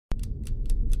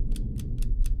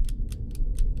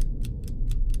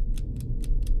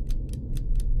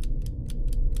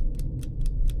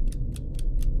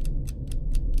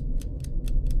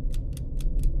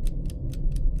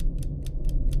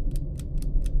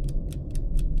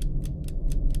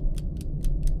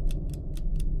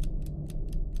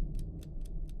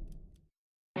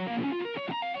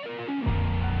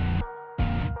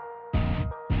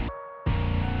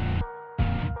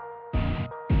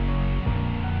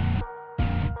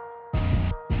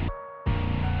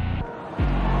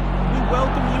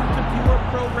welcome you to Pure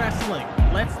Pro Wrestling.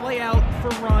 Let's lay out for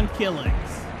Ron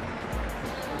Killings.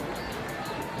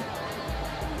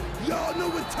 Y'all know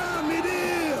what time it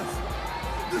is.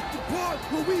 This the part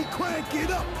where we crank it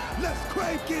up. Let's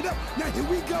crank it up. Now here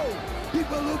we go.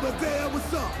 People over there,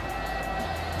 what's up?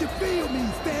 You feel me?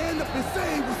 Stand up and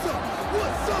say what's up.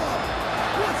 What's up?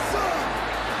 What's up?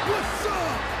 What's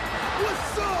up?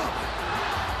 What's up?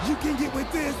 You can get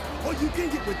with this, or you can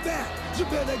get with that. You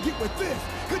better get with this,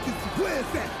 cause this is where's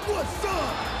that? What's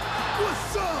up?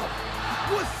 What's up?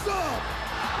 What's up?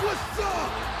 What's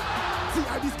up? See,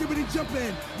 I be skipping and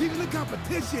jumping, leaving the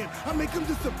competition. I make them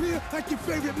disappear like your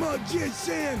favorite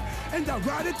magician. And I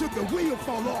ride it till the wheel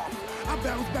fall off. I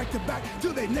bounce back to back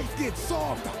till their necks get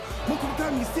soft. Most of the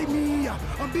time you see me,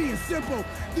 I'm being simple.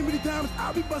 Too many times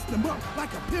I'll be busting them up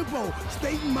like a pimple,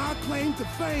 stating my claim to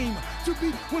fame, to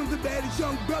be one of the baddest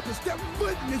young brothers step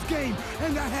foot in this game.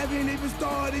 And I haven't even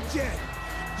started yet.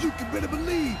 You can better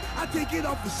believe I take it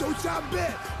off the show shop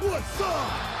bet. What's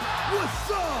up?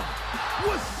 What's up?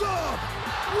 What's up?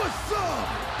 What's up?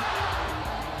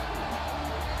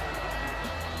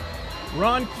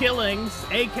 Ron Killings,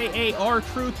 aka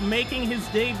R-Truth, making his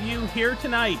debut here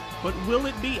tonight, but will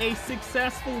it be a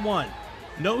successful one?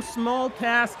 No small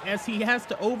task, as he has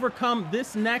to overcome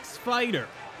this next fighter.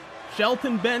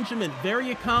 Shelton Benjamin,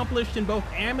 very accomplished in both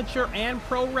amateur and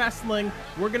pro wrestling.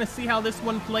 We're going to see how this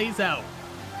one plays out.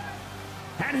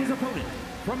 And his opponent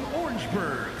from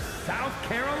Orangeburg, South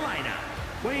Carolina,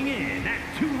 weighing in at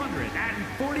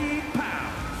 248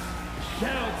 pounds,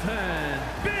 Shelton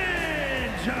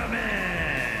Benjamin.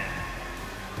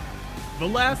 The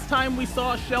last time we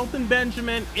saw Shelton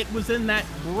Benjamin, it was in that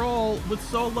brawl with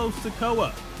Solo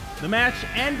Sikoa. The match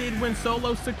ended when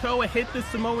Solo Sikoa hit the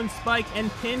Samoan spike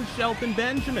and pinned Shelton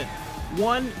Benjamin.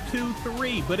 1, 2,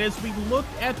 3. But as we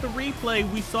looked at the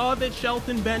replay, we saw that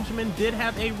Shelton Benjamin did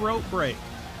have a rope break.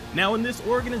 Now in this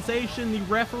organization, the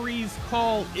referee's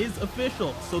call is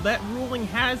official, so that ruling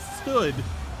has stood.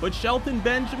 But Shelton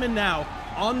Benjamin now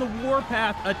on the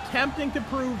warpath, attempting to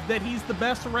prove that he's the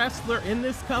best wrestler in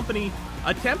this company,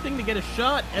 attempting to get a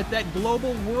shot at that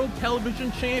Global World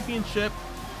Television Championship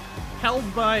held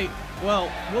by, well,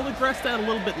 we'll address that a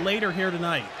little bit later here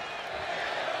tonight.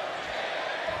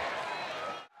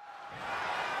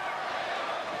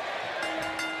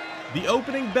 The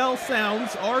opening bell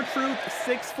sounds. R-Truth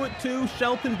 6'2",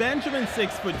 Shelton Benjamin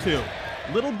 6'2".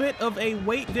 Little bit of a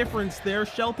weight difference there.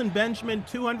 Shelton Benjamin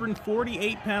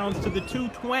 248 pounds to the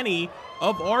 220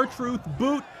 of R-Truth.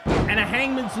 Boot and a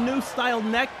Hangman's Noose style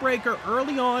neck breaker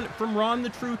early on from Ron the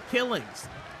Truth Killings.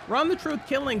 Ron the Truth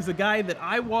Killings, a guy that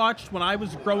I watched when I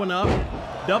was growing up.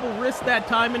 Double wrist that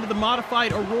time into the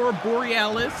modified Aurora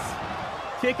Borealis.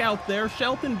 Kick out there.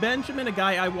 Shelton Benjamin, a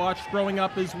guy I watched growing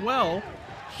up as well.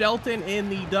 Shelton in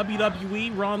the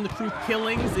WWE, Ron the Truth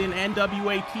Killings in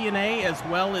NWA TNA, as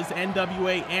well as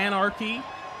NWA Anarchy,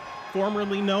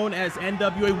 formerly known as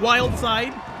NWA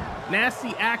Wildside. Nasty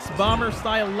Axe Bomber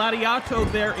style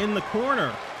Latiato there in the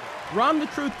corner. Ron the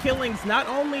Truth Killings, not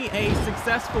only a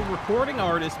successful recording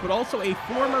artist, but also a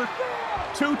former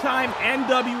two-time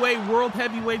NWA World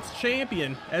Heavyweights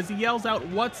champion, as he yells out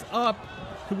 "What's up"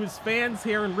 to his fans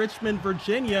here in Richmond,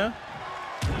 Virginia.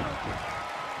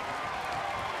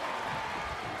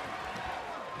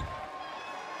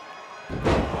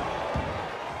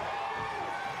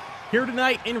 Here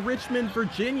tonight in Richmond,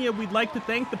 Virginia, we'd like to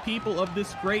thank the people of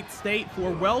this great state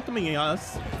for welcoming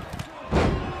us.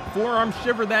 Forearm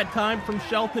shiver that time from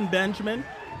Shelton Benjamin.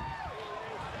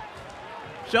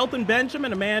 Shelton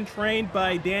Benjamin, a man trained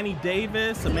by Danny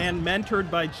Davis, a man mentored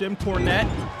by Jim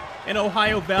Cornette in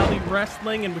Ohio Valley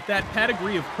Wrestling, and with that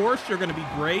pedigree, of course, you're going to be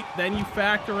great. Then you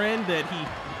factor in that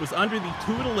he was under the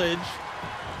tutelage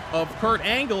of Kurt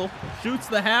Angle, shoots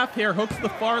the half here, hooks the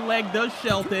far leg, does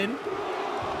Shelton.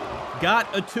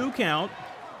 Got a 2 count.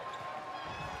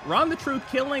 Ron the Truth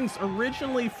Killings,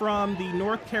 originally from the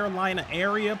North Carolina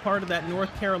area, part of that North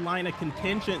Carolina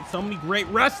contingent. So many great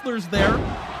wrestlers there.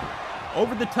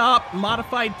 Over the top,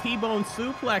 modified T-bone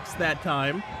suplex that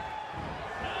time.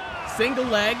 Single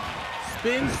leg,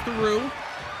 spins through,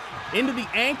 into the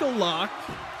ankle lock.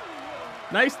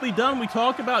 Nicely done. We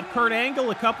talked about Kurt Angle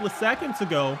a couple of seconds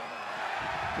ago.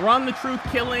 Ron the Truth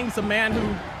Killings, a man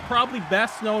who probably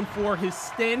best known for his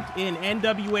stint in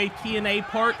NWA TNA,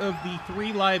 part of the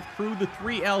 3 Live Crew, the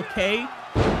 3LK,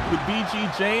 with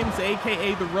BG James,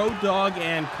 aka the Road Dogg,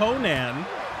 and Conan.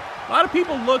 A lot of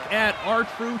people look at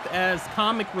R-Truth as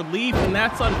comic relief, and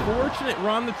that's unfortunate.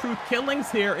 Ron the Truth Killings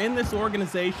here in this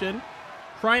organization,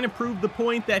 trying to prove the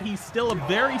point that he's still a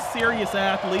very serious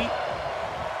athlete,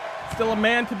 still a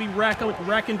man to be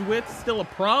reckoned with, still a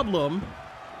problem.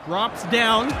 Drops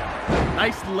down,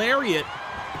 Nice lariat.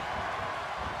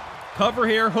 Cover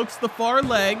here, hooks the far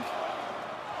leg.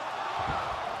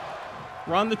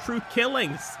 Ron the Truth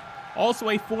Killings, also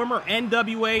a former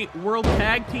NWA World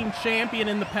Tag Team Champion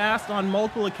in the past on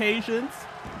multiple occasions.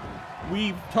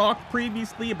 We've talked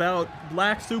previously about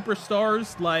black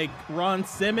superstars like Ron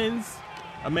Simmons,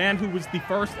 a man who was the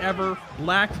first ever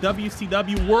black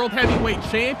WCW World Heavyweight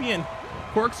Champion.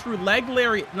 Corkscrew leg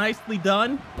lariat, nicely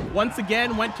done. Once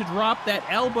again, went to drop that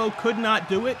elbow, could not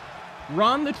do it.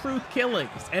 Ron the Truth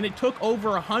Killings, and it took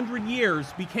over 100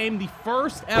 years, became the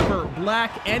first ever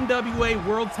black NWA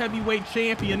World's Heavyweight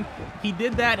Champion. He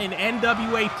did that in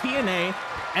NWA TNA,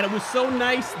 and it was so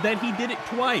nice that he did it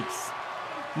twice.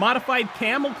 Modified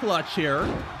camel clutch here.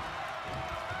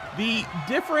 The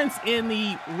difference in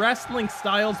the wrestling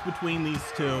styles between these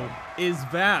two is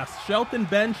vast. Shelton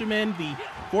Benjamin, the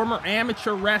former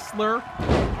amateur wrestler,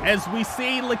 as we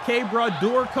see LeCabra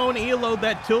Durcon Elo,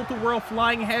 that tilt-a-whirl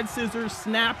flying head scissors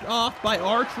snapped off by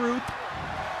R-Truth.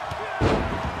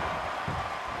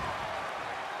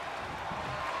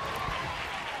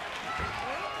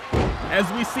 As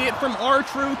we see it from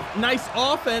R-Truth, nice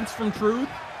offense from Truth.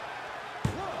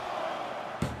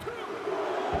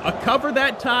 A cover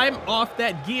that time off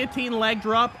that guillotine leg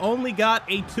drop, only got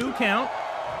a 2 count.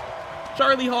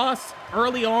 Charlie Haas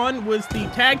early on was the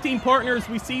tag team partners.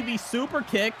 We see the super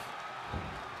kick.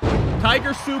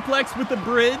 Tiger suplex with the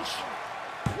bridge.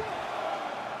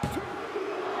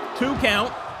 2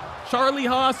 count. Charlie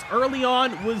Haas early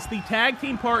on was the tag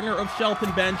team partner of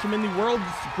Shelton Benjamin, the world's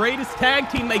greatest tag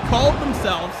team, they called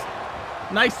themselves.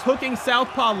 Nice hooking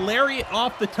southpaw lariat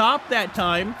off the top that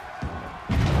time.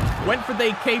 Went for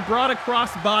the K-Brada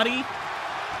crossbody.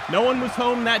 No one was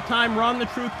home that time. Ron the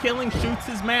Truth Killing shoots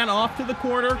his man off to the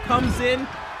corner, comes in,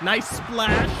 nice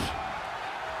splash.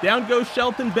 Down goes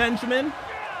Shelton Benjamin.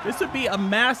 This would be a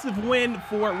massive win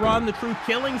for Ron the Truth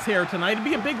Killings here tonight. It'd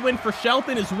be a big win for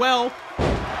Shelton as well.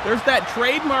 There's that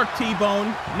trademark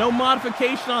T-bone. No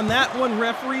modification on that one.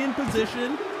 Referee in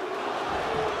position.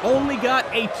 Only got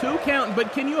a 2 count,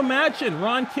 but can you imagine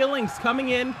Ron Killings coming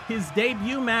in his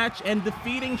debut match and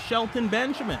defeating Shelton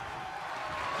Benjamin?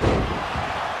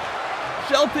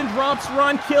 Shelton drops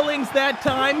Ron Killings that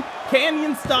time,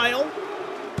 Canyon style.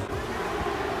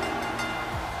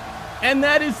 And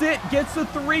that is it, gets a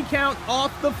 3 count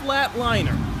off the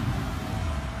flatliner.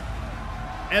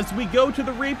 As we go to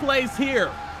the replays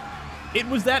here, it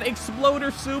was that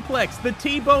exploder suplex, the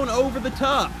T-bone over the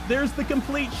top. There's the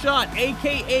complete shot,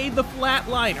 AKA the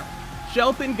flatliner.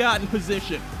 Shelton got in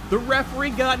position. The referee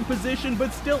got in position,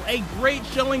 but still a great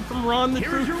showing from Ron the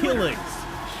Truth Killings.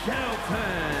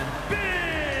 Shelton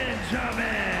Benjamin.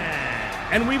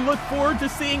 And we look forward to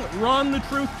seeing Ron the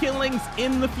Truth Killings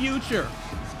in the future.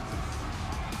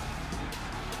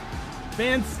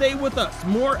 Fans, stay with us.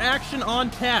 More action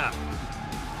on tap.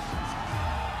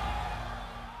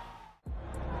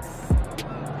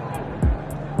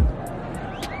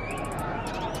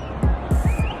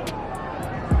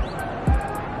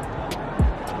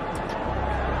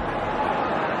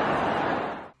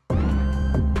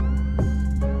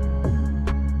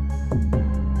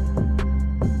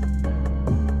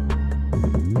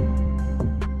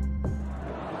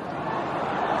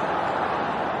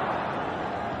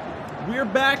 We're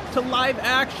back to live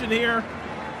action here,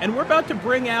 and we're about to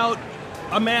bring out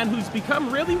a man who's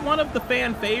become really one of the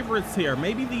fan favorites here,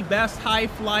 maybe the best high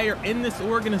flyer in this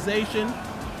organization.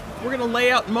 We're going to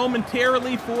lay out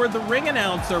momentarily for the ring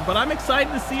announcer, but I'm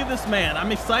excited to see this man.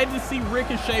 I'm excited to see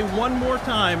Ricochet one more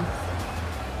time.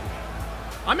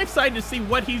 I'm excited to see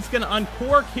what he's going to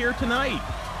uncork here tonight.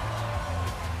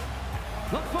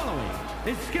 The following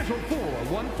is scheduled for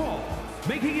one fall,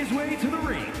 making his way to the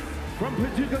ring from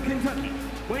Paducah, Kentucky,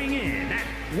 weighing in at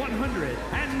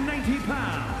 190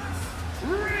 pounds,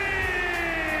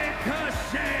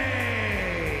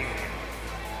 Ricochet!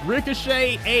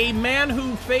 Ricochet, a man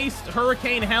who faced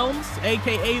Hurricane Helms,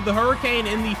 aka the Hurricane,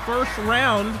 in the first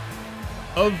round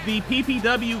of the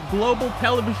PPW Global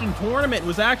Television Tournament,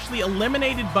 was actually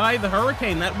eliminated by the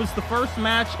Hurricane. That was the first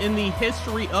match in the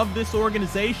history of this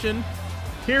organization.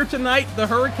 Here tonight, the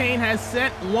Hurricane has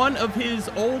sent one of his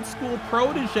old school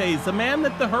proteges, a man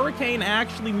that the Hurricane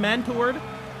actually mentored,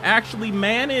 actually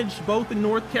managed both in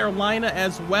North Carolina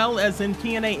as well as in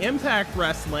TNA Impact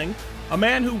Wrestling, a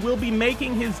man who will be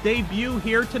making his debut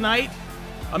here tonight,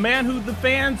 a man who the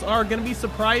fans are going to be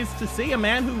surprised to see, a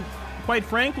man who, quite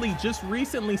frankly, just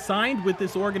recently signed with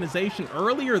this organization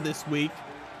earlier this week,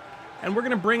 and we're going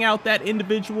to bring out that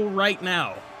individual right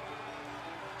now.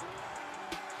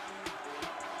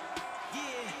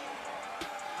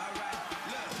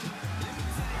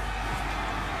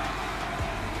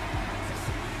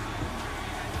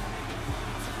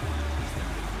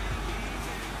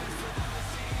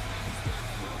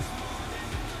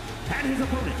 And his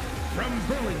opponent, from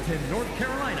Burlington, North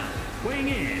Carolina, weighing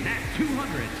in at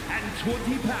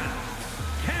 220 pounds,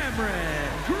 Cameron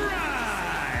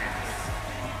Grimes.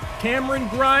 Cameron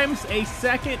Grimes, a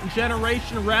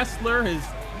second-generation wrestler. His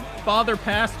father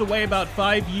passed away about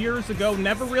 5 years ago.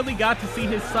 Never really got to see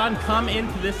his son come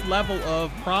into this level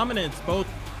of prominence, both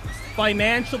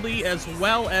financially as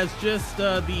well as just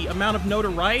the amount of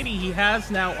notoriety he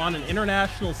has now on an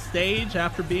international stage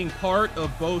after being part of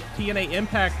both TNA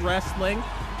Impact Wrestling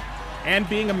and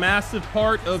being a massive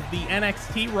part of the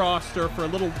NXT roster for a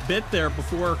little bit there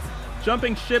before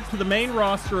jumping ship to the main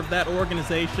roster of that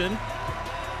organization.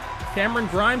 Cameron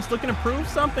Grimes looking to prove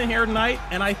something here tonight,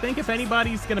 and I think if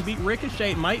anybody's going to beat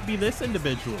Ricochet, it might be this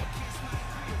individual.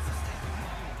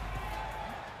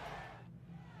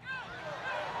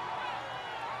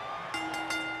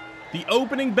 The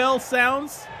opening bell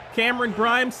sounds. Cameron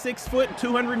Grimes, 6 foot,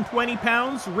 220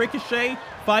 pounds. Ricochet,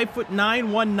 5'9",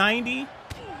 190.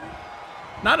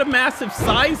 Not a massive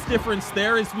size difference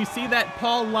there as we see that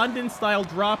Paul London style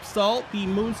drop salt. The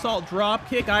moonsault drop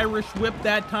kick, Irish whip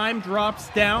that time, drops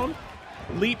down.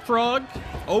 Leapfrog,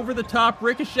 over the top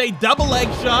Ricochet, double leg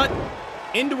shot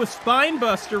into a spine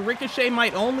buster. Ricochet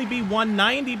might only be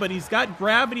 190, but he's got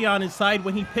gravity on his side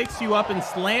when he picks you up and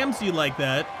slams you like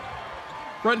that.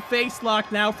 Front face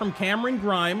lock now from Cameron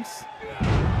Grimes.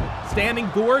 Standing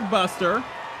gourd buster.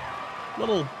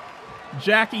 Little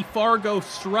Jackie Fargo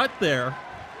strut there.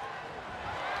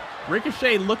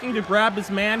 Ricochet looking to grab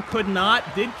his man, could not.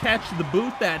 Did catch the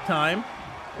boot that time.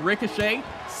 Ricochet,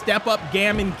 step up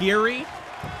Gammon Geary.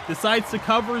 Decides to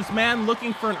cover his man,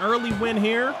 looking for an early win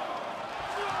here.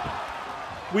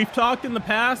 We've talked in the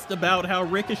past about how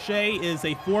Ricochet is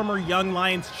a former Young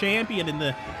Lions champion in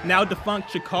the now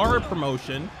defunct Chikara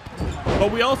promotion.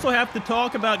 But we also have to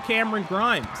talk about Cameron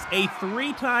Grimes, a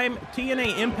 3-time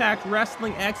TNA Impact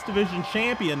Wrestling X Division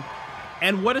champion.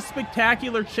 And what a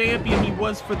spectacular champion he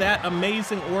was for that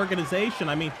amazing organization.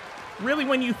 I mean, really,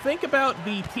 when you think about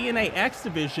the TNA X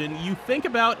Division, you think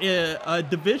about a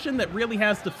division that really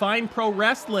has defined pro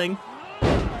wrestling.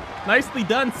 Nicely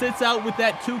done, sits out with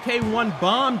that 2K1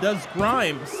 bomb, does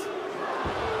Grimes.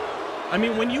 I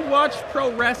mean, when you watch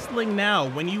pro wrestling now,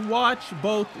 when you watch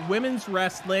both women's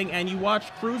wrestling and you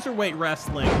watch cruiserweight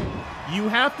wrestling, you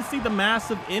have to see the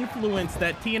massive influence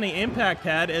that TNA Impact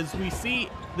had as we see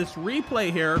this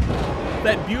replay here,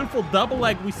 that beautiful double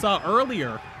leg we saw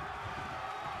earlier.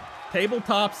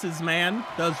 Tabletops his man,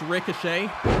 does Ricochet.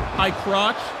 High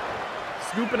crotch,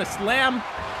 scooping a slam.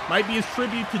 Might be his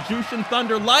tribute to Jushin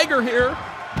Thunder Liger here.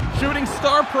 Shooting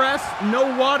star press,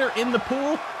 no water in the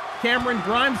pool. Cameron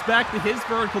Grimes back to his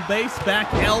vertical base,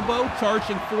 back elbow,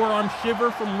 charging forearm shiver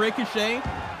from Ricochet.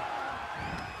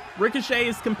 Ricochet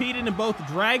has competed in both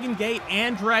Dragon Gate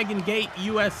and Dragon Gate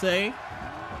USA.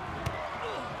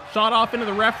 Shot off into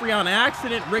the referee on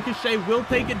accident. Ricochet will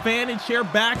take advantage here.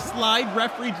 Backslide,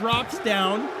 referee drops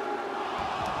down.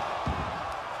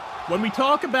 When we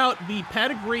talk about the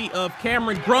pedigree of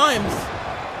Cameron Grimes,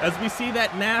 as we see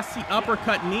that nasty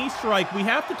uppercut knee strike, we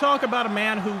have to talk about a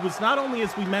man who was not only,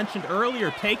 as we mentioned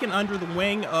earlier, taken under the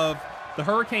wing of the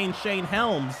Hurricane Shane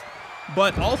Helms,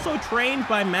 but also trained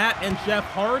by Matt and Jeff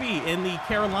Hardy in the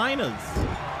Carolinas.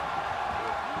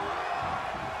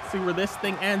 See where this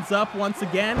thing ends up once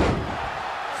again.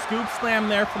 Scoop slam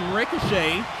there from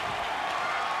Ricochet.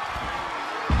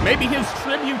 Maybe his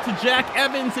tribute to Jack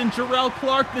Evans and Jarrell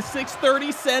Clark, the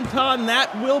 630 senton.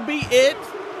 That will be it.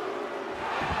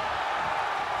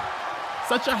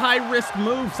 Such a high-risk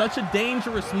move, such a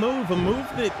dangerous move, a move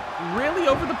that really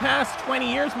over the past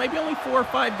 20 years, maybe only 4 or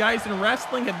 5 guys in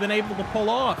wrestling have been able to pull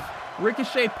off.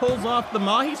 Ricochet pulls off the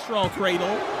Mahi Straw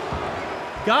Cradle.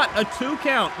 Got a 2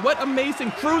 count. What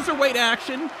amazing cruiserweight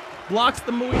action. Blocks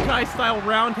the Muay Thai style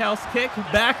roundhouse kick.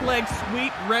 Back leg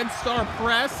sweep, Red Star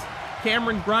press.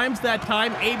 Cameron Grimes that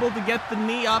time able to get the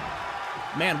knee up.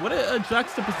 Man, what a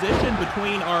juxtaposition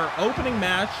between our opening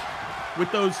match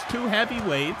with those 2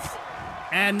 heavyweights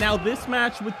and now this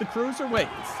match with the cruiserweights.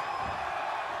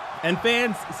 And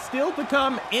fans, still to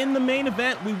come in the main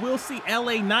event, we will see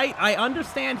LA Knight. I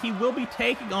understand he will be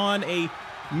taking on a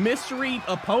mystery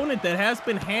opponent that has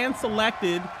been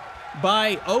hand-selected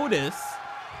by Otis.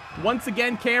 Once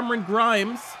again, Cameron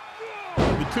Grimes,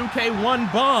 the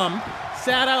 2K1 bomb,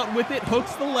 sat out with it,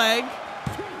 hooks the leg.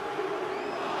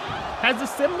 Has a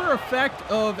similar effect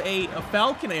of a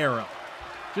Falcon arrow.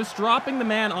 Just dropping the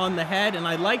man on the head, and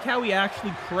I like how he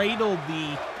actually cradled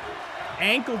the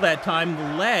ankle that time,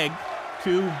 the leg,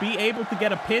 to be able to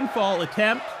get a pinfall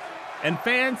attempt. And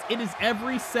fans, it is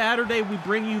every Saturday we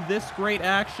bring you this great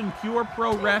action, pure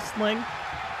pro wrestling.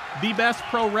 The best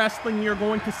pro wrestling you're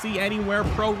going to see anywhere.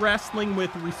 Pro wrestling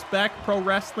with respect. Pro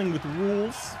wrestling with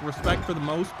rules. Respect for the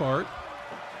most part.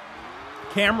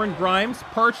 Cameron Grimes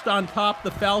perched on top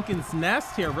the Falcon's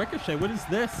nest here. Ricochet, what is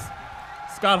this?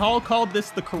 Scott Hall called this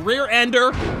the career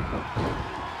ender.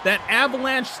 That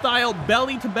avalanche-style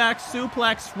belly-to-back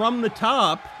suplex from the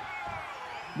top.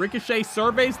 Ricochet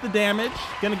surveys the damage.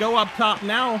 Gonna go up top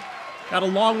now. Got a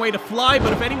long way to fly,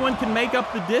 but if anyone can make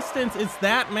up the distance, it's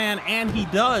that man, and he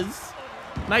does.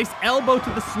 Nice elbow to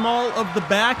the small of the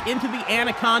back into the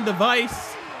Anaconda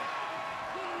Vice.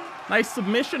 Nice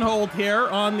submission hold here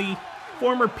on the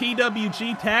former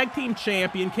PWG Tag Team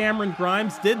Champion, Cameron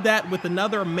Grimes. Did that with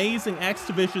another amazing X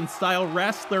Division style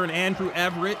wrestler in Andrew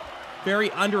Everett. Very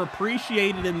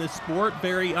underappreciated in this sport,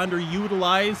 very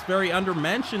underutilized, very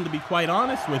undermentioned, to be quite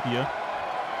honest with you.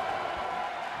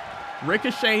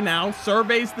 Ricochet now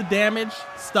surveys the damage,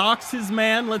 stalks his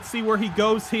man. Let's see where he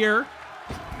goes here.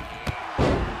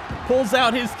 Pulls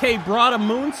out his K-Brada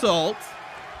moonsault.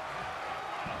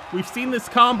 We've seen this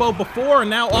combo before,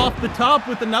 and now off the top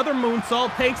with another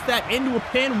moonsault. Takes that into a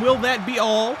pin. Will that be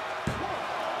all?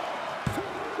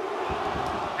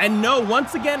 And no,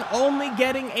 once again, only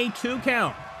getting a 2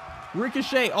 count.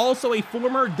 Ricochet, also a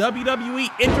former WWE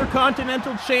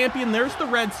Intercontinental Champion. There's the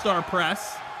Red Star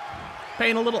Press.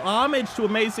 Paying a little homage to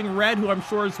Amazing Red, who I'm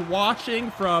sure is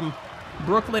watching from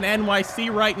Brooklyn,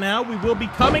 NYC right now. We will be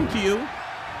coming to you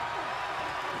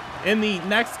in the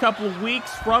next couple of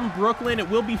weeks from Brooklyn. It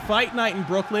will be Fight Night in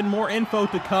Brooklyn. More info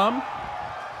to come.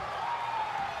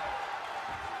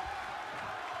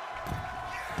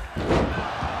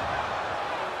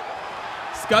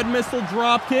 Scud missile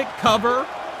dropkick, cover.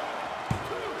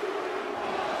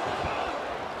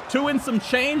 2 and some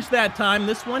change that time.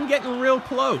 This one getting real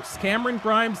close. Cameron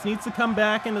Grimes needs to come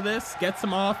back into this, get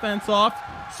some offense off.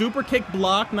 Super kick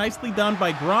block, nicely done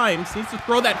by Grimes. Needs to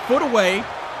throw that foot away.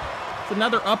 It's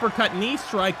another uppercut knee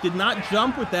strike. Did not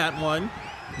jump with that one.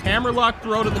 Hammerlock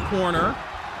throw to the corner.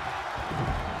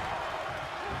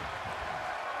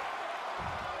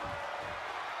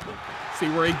 See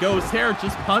where he goes here.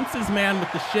 Just punts his man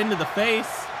with the shin to the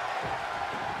face.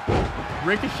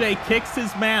 Ricochet kicks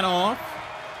his man off.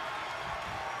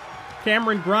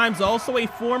 Cameron Grimes, also a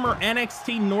former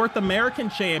NXT North American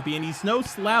champion. He's no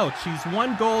slouch. He's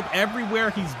won gold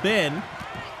everywhere he's been.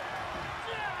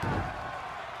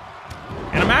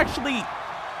 And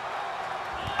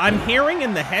I'm hearing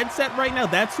in the headset right now,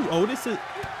 that's who Otis is.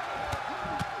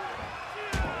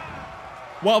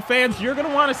 Well, fans, you're going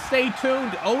to want to stay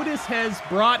tuned. Otis has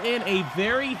brought in a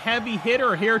very heavy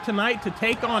hitter here tonight to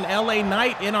take on LA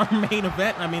Knight in our main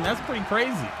event. I mean, that's pretty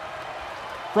crazy.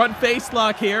 Front face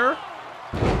lock here.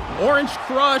 Orange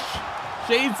Crush,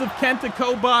 shades of Kenta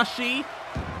Kobashi.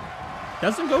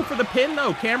 Doesn't go for the pin,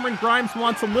 though. Cameron Grimes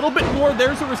wants a little bit more.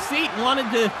 There's a receipt. Wanted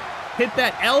to hit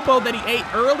that elbow that he ate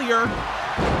earlier.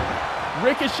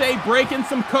 Ricochet breaking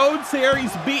some codes here.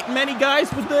 He's beaten many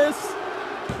guys with this.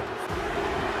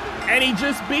 And he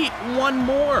just beat one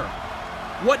more.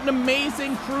 What an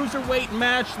amazing cruiserweight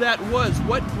match that was.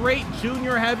 What great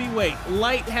junior heavyweight,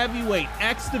 light heavyweight,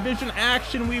 X Division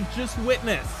action we've just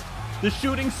witnessed. The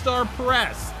Shooting Star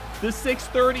Press, the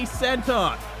 630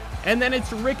 senton, and then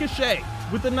it's Ricochet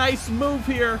with a nice move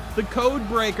here, the code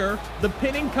breaker, the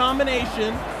pinning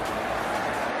combination,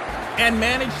 and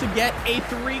managed to get a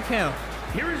 3 count.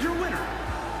 Here is your winner,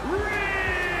 Ricochet!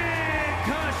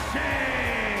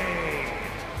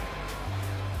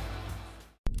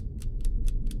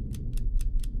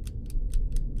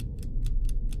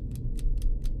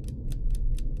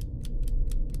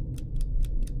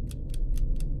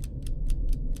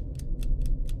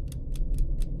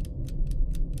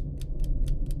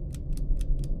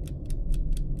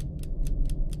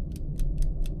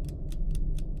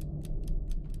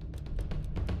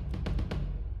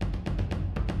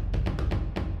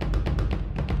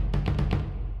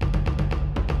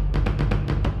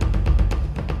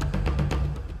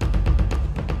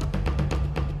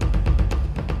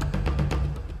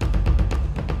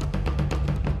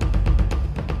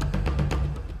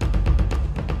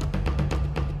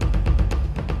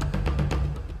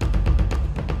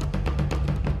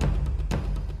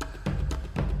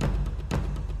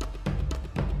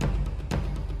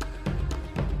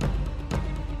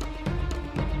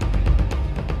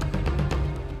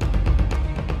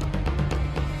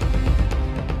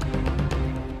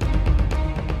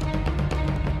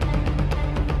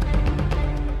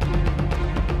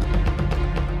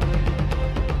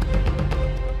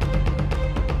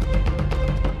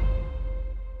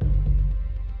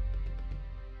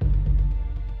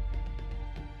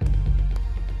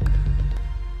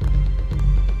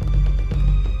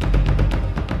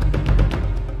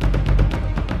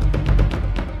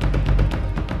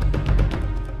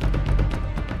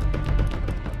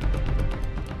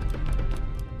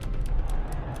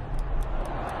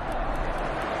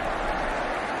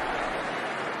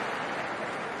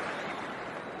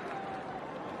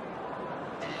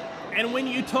 And when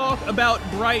you talk about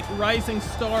bright rising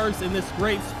stars in this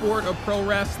great sport of pro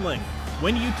wrestling,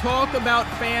 when you talk about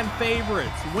fan favorites,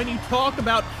 when you talk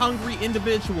about hungry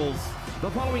individuals,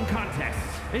 the following contest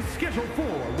is scheduled for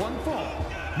one fall.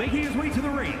 Making his way to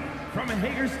the ring from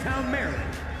Hagerstown,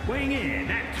 Maryland, weighing in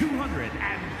at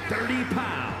 230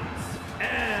 pounds,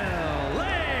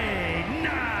 LA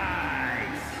Knight!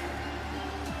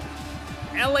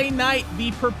 LA Knight,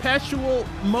 the perpetual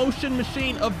motion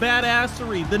machine of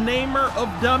badassery, the namer of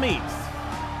dummies.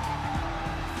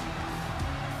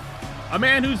 A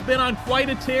man who's been on quite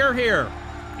a tear here.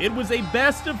 It was a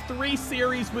best-of-3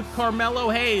 series with Carmelo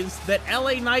Hayes that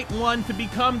LA Knight won to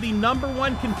become the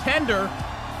 #1 contender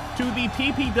to the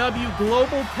PPW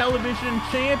Global Television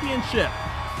Championship.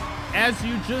 As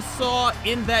you just saw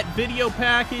in that video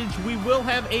package, we will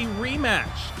have a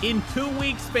rematch in 2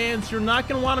 weeks, fans. You're not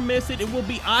going to want to miss it. It will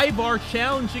be Ivar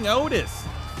challenging Otis.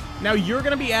 Now, you're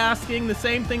going to be asking the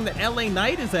same thing that LA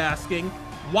Knight is asking.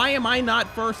 Why am I not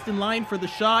first in line for the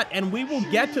shot? And we will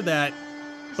get to that.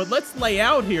 But let's lay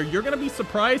out here. You're going to be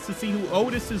surprised to see who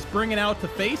Otis is bringing out to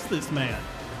face this man.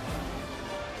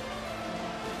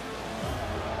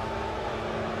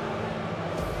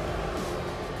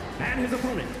 And his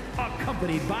opponent,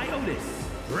 accompanied by Otis,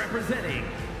 representing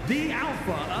the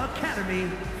Alpha Academy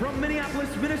from Minneapolis,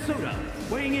 Minnesota,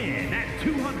 weighing in at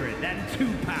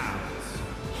 202 pounds,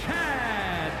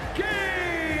 Chad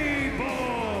Gable!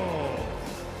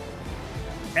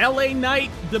 LA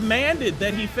Knight demanded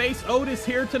that he face Otis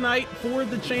here tonight for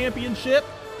the championship.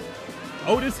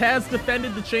 Otis has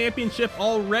defended the championship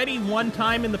already one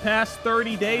time in the past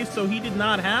 30 days, so he did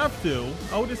not have to.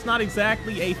 Otis not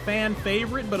exactly a fan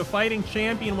favorite, but a fighting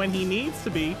champion when he needs to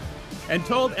be, and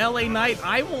told LA Knight,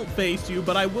 I won't face you,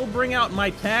 but I will bring out my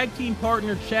tag team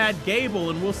partner, Chad Gable,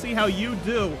 and we'll see how you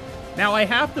do. Now, I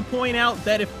have to point out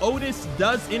that if Otis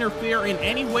does interfere in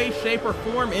any way, shape, or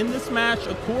form in this match,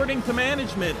 according to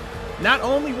management, not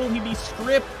only will he be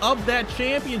stripped of that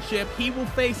championship, he will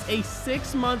face a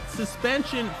 6-month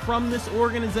suspension from this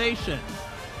organization.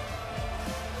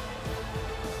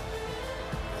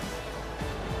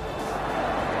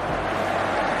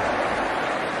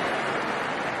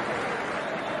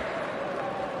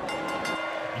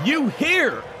 You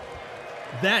hear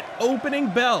that opening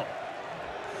bell.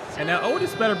 And now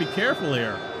Otis better be careful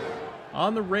here.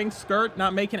 On the ring skirt,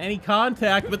 not making any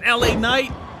contact with LA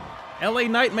Knight. LA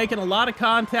Knight making a lot of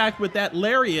contact with that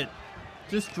lariat.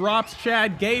 Just drops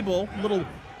Chad Gable. Little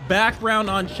background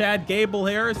on Chad Gable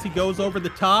here as he goes over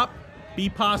the top.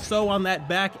 Bipasso on that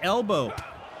back elbow.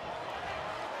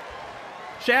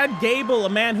 Chad Gable, a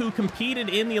man who competed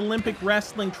in the Olympic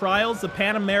wrestling trials, the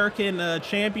Pan American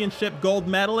Championship gold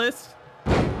medalist.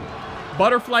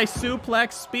 Butterfly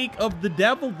suplex, speak of the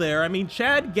devil there. I mean,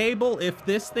 Chad Gable, if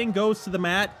this thing goes to the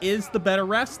mat, is the better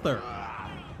wrestler.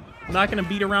 I'm not going to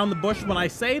beat around the bush when I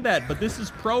say that, but this is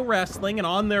pro wrestling, and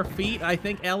on their feet, I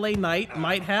think LA Knight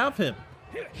might have him.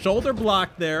 Shoulder block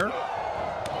there.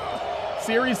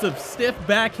 Series of stiff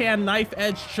backhand knife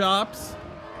edge chops.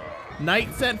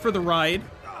 Knight set for the ride.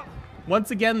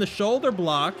 Once again, the shoulder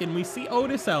block, and we see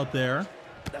Otis out there.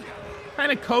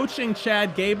 Kind of coaching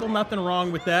Chad Gable, nothing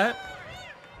wrong with that.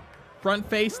 Front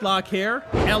face lock here.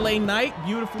 LA Knight,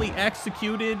 beautifully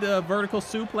executed vertical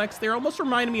suplex there. Almost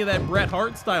reminded me of that Bret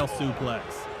Hart style suplex.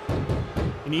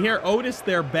 And you hear Otis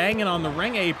there banging on the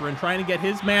ring apron, trying to get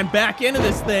his man back into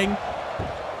this thing.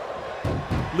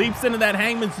 Leaps into that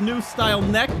Hangman's Noose style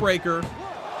neck breaker.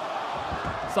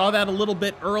 Saw that a little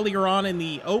bit earlier on in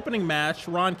the opening match.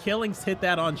 Ron Killings hit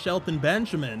that on Shelton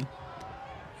Benjamin.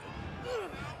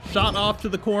 Shot off to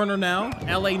the corner now.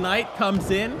 LA Knight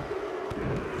comes in.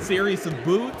 Series of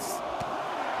boots.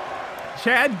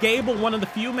 Chad Gable, one of the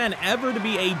few men ever to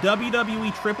be a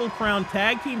WWE Triple Crown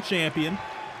Tag Team Champion,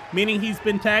 meaning he's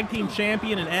been Tag Team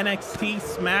Champion in NXT,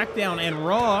 SmackDown, and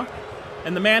Raw.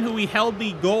 And the man who he held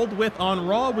the gold with on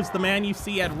Raw was the man you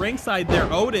see at ringside there,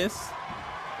 Otis.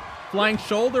 Flying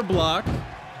shoulder block.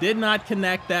 Did not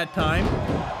connect that time.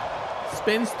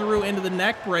 Spins through into the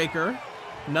neck breaker.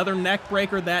 Another neck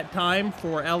breaker that time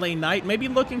for LA Knight. Maybe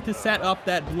looking to set up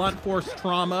that blunt force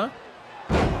trauma.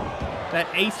 That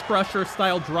ace crusher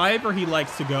style driver he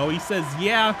likes to go. He says,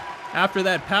 yeah, after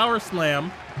that power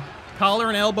slam. Collar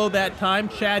and elbow that time.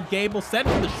 Chad Gable set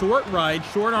for the short ride.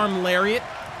 Short arm lariat.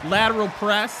 Lateral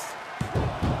press.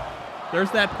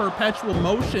 There's that perpetual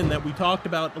motion that we talked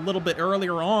about a little bit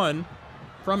earlier on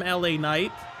from LA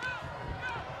Knight.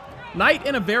 Knight,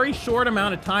 in a very short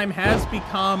amount of time, has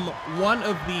become one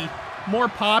of the more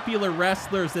popular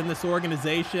wrestlers in this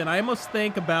organization. I almost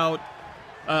think about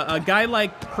A guy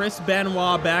like Chris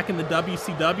Benoit back in the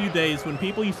WCW days, when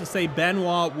people used to say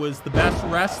Benoit was the best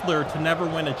wrestler to never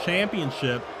win a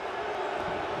championship.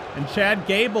 And Chad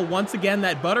Gable, once again,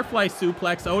 that butterfly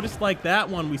suplex. Otis liked that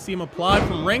one. We see him applaud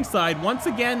from ringside. Once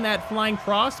again, that flying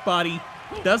crossbody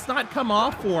does not come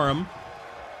off for him.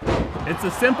 It's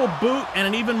a simple boot and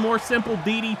an even more simple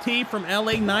DDT from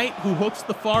LA Knight, who hooks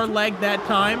the far leg that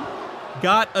time.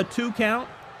 Got a 2 count.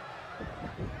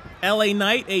 LA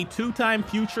Knight, a 2-time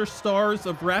Future Stars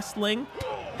of Wrestling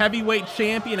heavyweight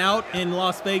champion out in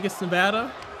Las Vegas,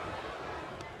 Nevada.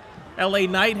 LA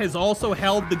Knight has also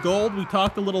held the gold. We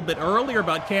talked a little bit earlier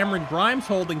about Cameron Grimes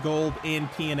holding gold in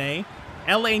TNA.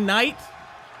 LA Knight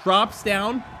drops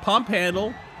down, pump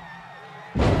handle,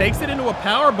 takes it into a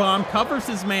power bomb, covers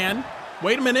his man.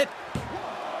 Wait a minute.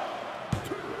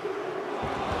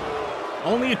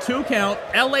 Only a 2 count.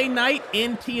 LA Knight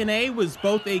in TNA was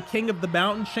both a King of the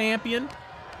Mountain champion.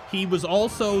 He was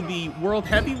also the World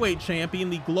Heavyweight Champion,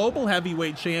 the Global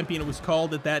Heavyweight Champion it was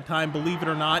called at that time, believe it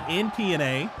or not, in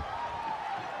TNA.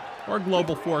 Or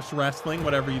Global Force Wrestling,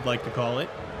 whatever you'd like to call it.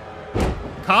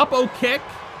 Capo kick.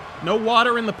 No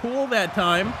water in the pool that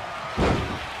time.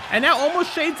 And now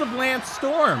almost shades of Lance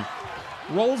Storm.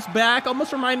 Rolls back,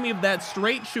 almost remind me of that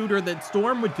straight shooter that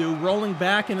Storm would do, rolling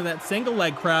back into that single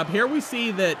leg crab. Here we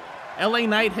see that LA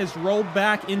Knight has rolled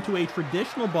back into a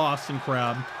traditional Boston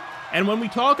crab. And when we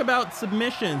talk about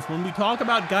submissions, when we talk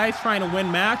about guys trying to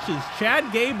win matches,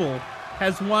 Chad Gable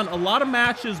has won a lot of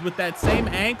matches with that same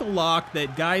ankle lock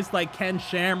that guys like Ken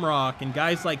Shamrock and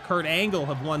guys like Kurt Angle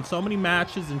have won so many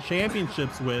matches and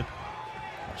championships with.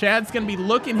 Chad's going to be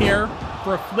looking here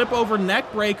for a flip over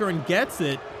neck breaker and gets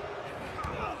it.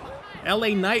 LA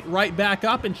Knight right back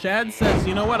up, and Chad says,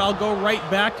 you know what, I'll go right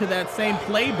back to that same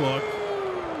playbook.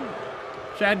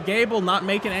 Chad Gable not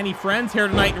making any friends here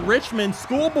tonight in Richmond.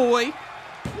 Schoolboy.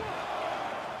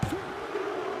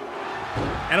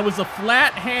 And it was a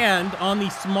flat hand on the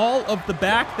small of the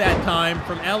back that time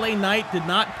from LA Knight. Did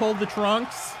not pull the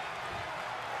trunks.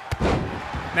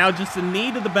 Now just a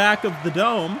knee to the back of the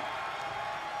dome.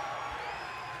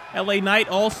 LA Knight,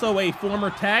 also a former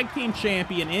tag team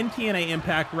champion in TNA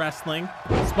Impact Wrestling.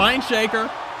 Spine shaker.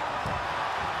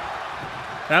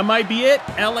 That might be it.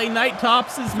 LA Knight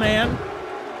tops his man.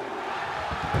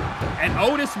 And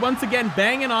Otis once again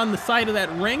banging on the side of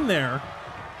that ring there.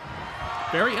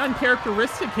 Very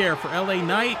uncharacteristic here for LA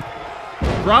Knight.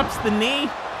 Drops the knee.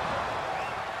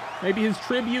 Maybe his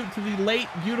tribute to the late,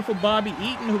 beautiful Bobby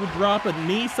Eaton, who would drop a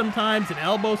knee sometimes, an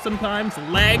elbow sometimes, a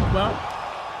leg. Well,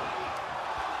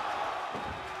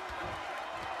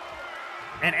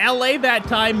 and LA that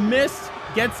time missed,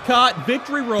 gets caught,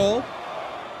 victory roll,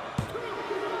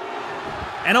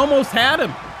 and almost had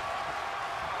him.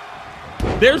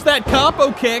 There's that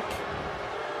capo kick.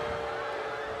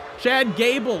 Chad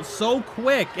Gable, so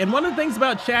quick. And one of the things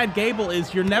about Chad Gable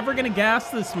is you're never going to gas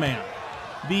this man.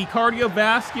 The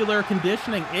cardiovascular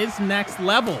conditioning is next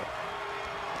level.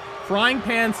 Frying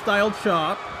pan style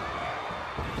chop.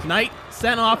 Knight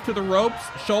sent off to the ropes,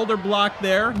 shoulder block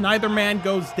there. Neither man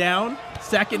goes down.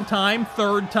 Second time,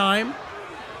 third time.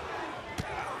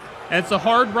 And it's a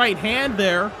hard right hand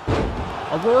there.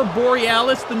 Aurora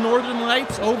Borealis, the Northern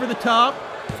Lights, over the top.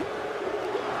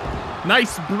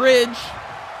 Nice bridge.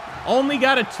 Only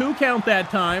got a 2 count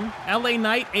that time. LA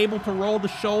Knight able to roll the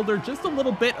shoulder just a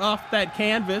little bit off that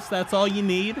canvas. That's all you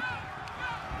need.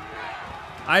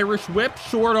 Irish whip,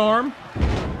 short arm.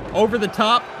 Over the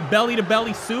top,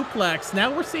 belly-to-belly suplex.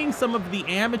 Now we're seeing some of the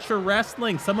amateur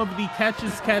wrestling, some of the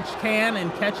catches-catch-can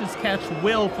and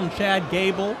catches-catch-will from Chad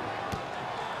Gable.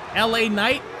 LA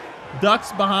Knight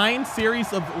ducks behind,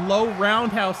 series of low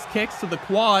roundhouse kicks to the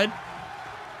quad.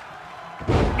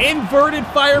 Inverted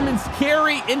fireman's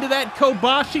carry into that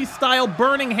Kobashi-style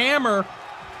burning hammer.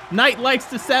 Knight likes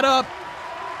to set up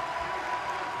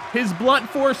his blunt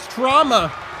force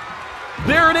trauma.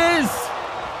 There it is.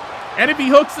 And if he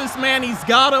hooks this man, he's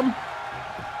got him.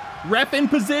 Rep in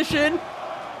position.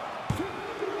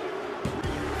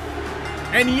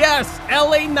 And yes,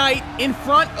 LA Knight in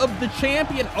front of the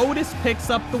champion Otis picks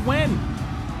up the win.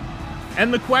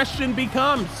 And the question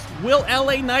becomes, will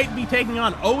LA Knight be taking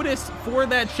on Otis for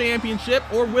that championship,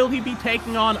 or will he be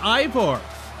taking on Ivar?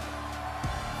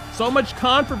 So much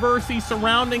controversy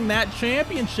surrounding that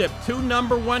championship. 2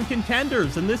 #1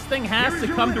 contenders, and this thing has to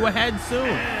come to a head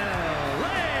soon.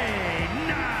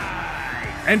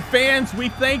 And fans, we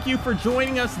thank you for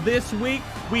joining us this week.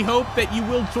 We hope that you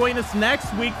will join us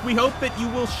next week. We hope that you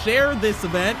will share this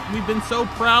event. We've been so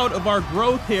proud of our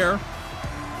growth here.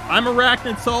 I'm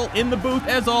Arachnid Soul in the booth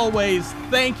as always.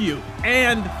 Thank you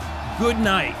and good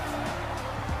night.